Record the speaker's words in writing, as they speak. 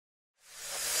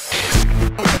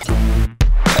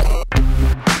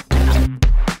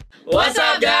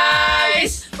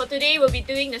For today, we'll be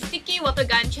doing the sticky water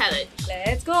gun challenge.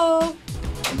 Let's go!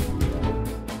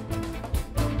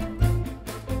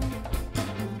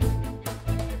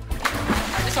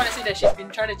 I just want to say that she's been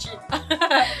trying to cheat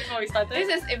before we started. This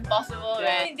is impossible,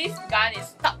 man. This gun is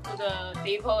stuck to the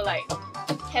table like,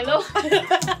 hello?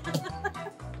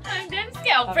 I'm damn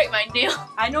scared I'll break my nail.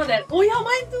 I know that. Oh yeah,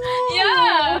 mine too!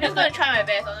 Yeah! I'm just gonna try my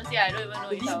best. Honestly, I don't even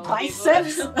know if I'll be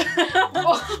biceps!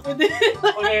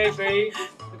 Okay, 3,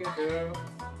 2,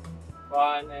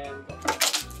 1, and go.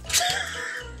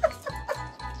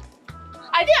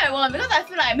 I think I won because I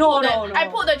feel like I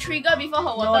pulled the trigger before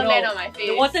her water land on my face.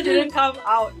 The water didn't come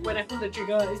out when I pulled the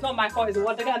trigger. It's not my fault, it's the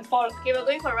water gun's fault. Okay, we're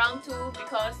going for round 2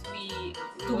 because we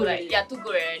Too good already. Yeah, too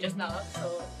good already just now.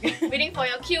 So waiting for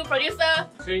your cue, producer.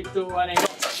 3, 2, 1, and go.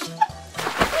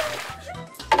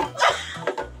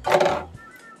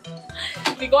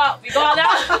 We go out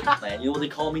now. Man, you know what they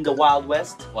call me in the Wild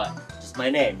West? What? Just my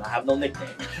name. I have no nickname.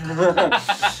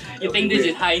 You think this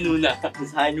is high noon?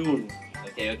 It's high noon.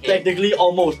 Okay. Technically,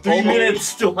 almost 3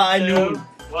 minutes to high 2, noon.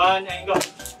 1, and go.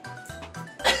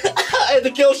 I had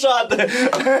the kill shot.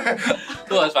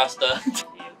 Go as faster.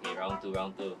 Okay, round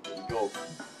 2. Go.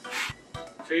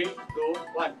 3, 2,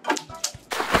 1.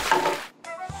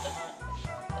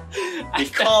 They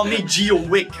call me Geo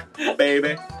Wick,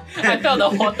 baby. I felt the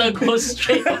water go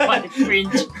straight to my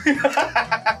fringe.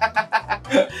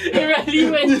 It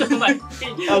really went to my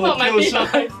fringe. Not my face,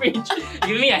 but my fringe.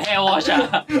 Give me a hair wash.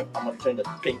 I'm gonna turn the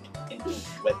pink into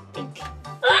wet pink.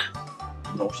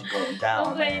 No, she's going down.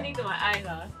 Don't do anything to my eyes.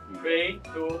 3,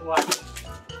 2, 1.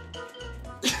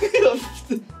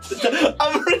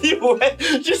 I'm already wet.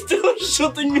 She's still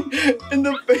shooting me in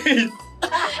the face.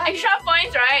 Extra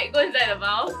points, right? Go inside the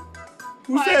mouth.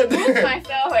 Who said I moved that?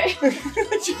 myself, eh.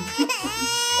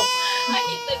 I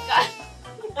hit the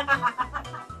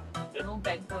gun. No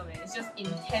banter, man. It's just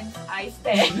intense eye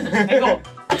stare. And go.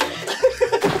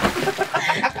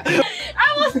 I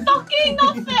was talking,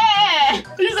 not fair!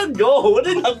 She said go. What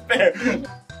is not fair?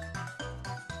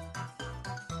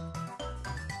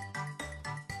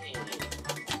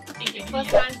 Okay,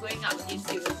 first one going up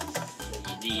against you.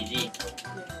 Easy.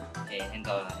 Okay, hands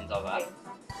off. Okay.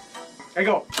 And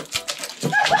go.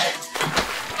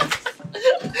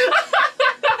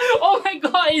 Oh my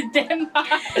god, it's damn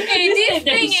hard. Hey, this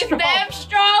thing is damn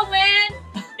strong, man!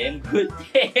 Damn good.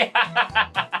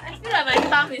 I feel like my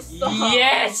thumb is sore.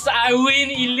 Yes, I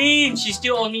win, Eileen. She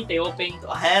still owed me Teo Ping.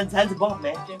 Hands above,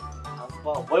 man. Hands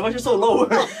above. Why was you so low?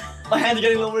 My hands are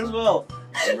getting lower as well.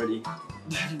 I'm ready.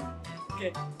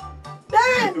 Okay.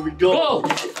 Here we go. Go!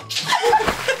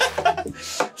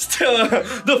 Still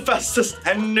the fastest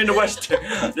hand in the West.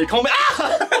 They call me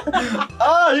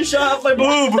Ah! You shot up my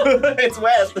boob. It's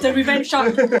wet. It's a revenge shot.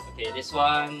 Okay, this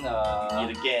one.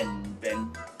 Need again, Ben.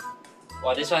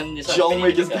 Well, this one. John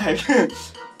Wick is back.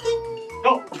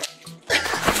 Go.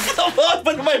 Stop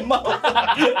open my mouth.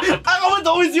 I always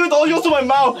always use all yours to my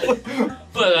mouth.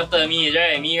 Put after me,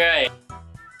 right? Me, right?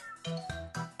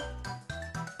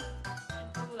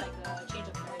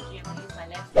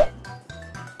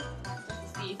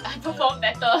 I perform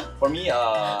better. For me,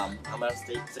 I'm gonna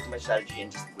stick to my strategy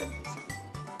and just win this.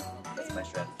 That's my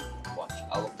strategy. Watch,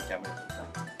 I'll look the camera.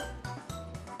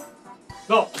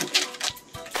 Go.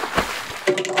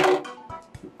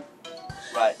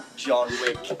 Right, John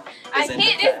Wick. I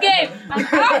hate this game. I'm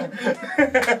out.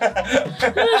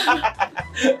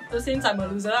 So since I'm a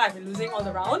loser, I've been losing all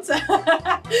the rounds.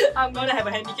 I'm gonna have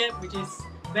a handicap, which is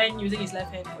Ben using his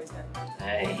left hand for his gun.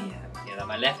 Yeah,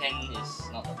 my left hand is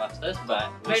not the fastest, but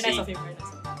we'll Very see. nice of him, very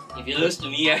nice of him. If you lose to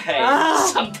me, right,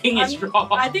 something is wrong.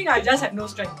 I think I just have no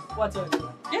strength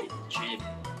whatsoever. Yeah? Gym.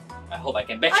 I hope I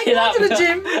can back I it up. go to the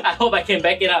gym. I hope I can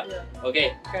back it up. Yeah.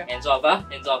 Okay, Okay. hands off,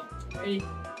 hands off. Ready?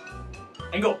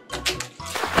 And go.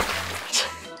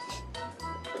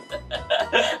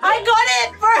 I got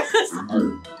it first!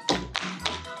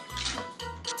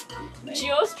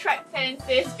 Gio's track pen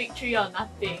says victory or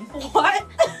nothing. What?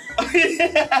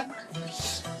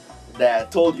 There, I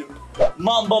told you.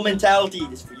 Mambo mentality.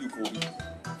 This is for you, Kobe.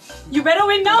 You better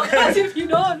win now, cause if you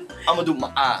don't, I'm gonna do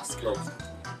my eyes closed.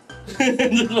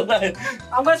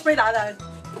 I'm gonna spray the other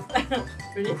eye.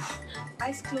 Ready?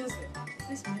 Eyes closed.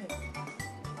 This man.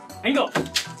 And go.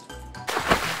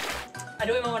 I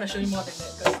don't even want to show you more than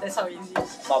that, because that's how easy it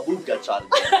is. My boob got shot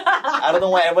again. I don't know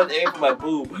why everyone's aiming for my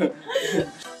boob.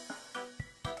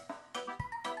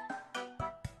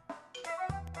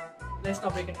 Let's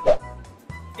not break it.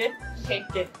 Okay?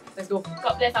 Okay, Let's go.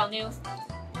 God bless our nails.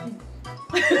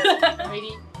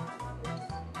 Ready?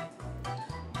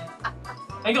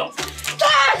 And go.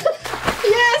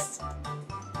 Yes!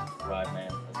 Right,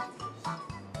 man.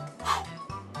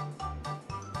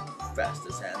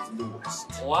 fastest hands in the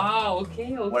West. Wow,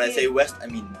 okay. When I say West, I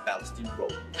mean Palestine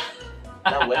Road.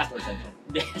 Not West or Central.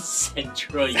 That's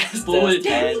central, you fool. Fastest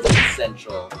hands in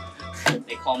Central.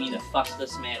 They call me the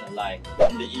fastest man alive.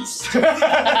 In the East.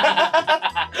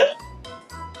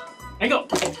 I go.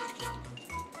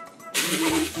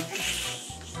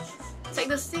 It's like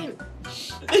the same.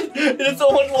 There's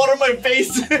so much water in my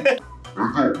face.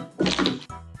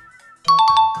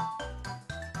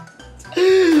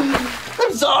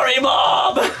 I'm sorry,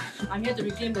 Mom! I'm here to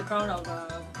reclaim the crown of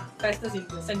fastest in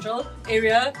the central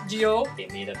area, Geo. They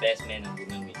made the best man and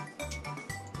woman with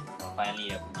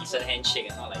finally a decent handshake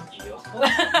and not like Gio.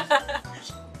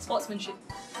 Sportsmanship.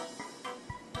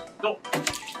 Go!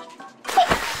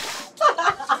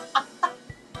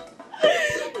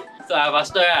 So I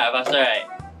faster, right?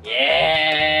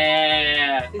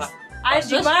 Yeah! I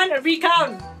demand a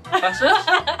recount. Fastest?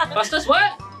 Fastest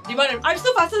what? I'm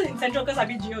still fastest in central because I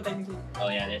beat Geo technically. Oh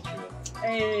yeah, that's true.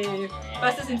 Hey,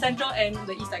 fastest in central and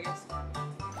the east, I guess.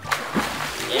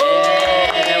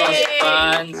 Yeah, that was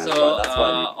fun. That's So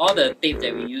fun. all the tape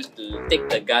that we used to take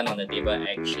the gun on the table are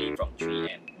actually from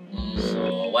 3M.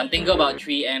 So one thing about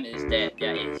 3M is that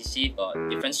their adhesive got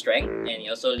different strength and it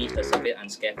also leaves the surface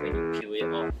unscathed when you peel it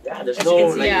off. Yeah, there's As no you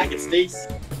can see, like it stays.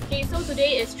 Okay, so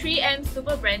today is 3M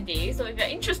Super Brand Day, so if you're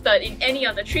interested in any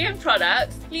of the 3M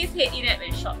products, please head in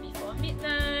and shop before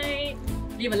midnight.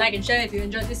 Leave a like and share if you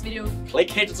enjoyed this video. Click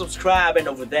here to subscribe and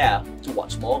over there to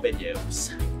watch more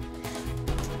videos.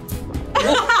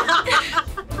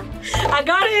 I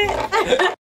got it!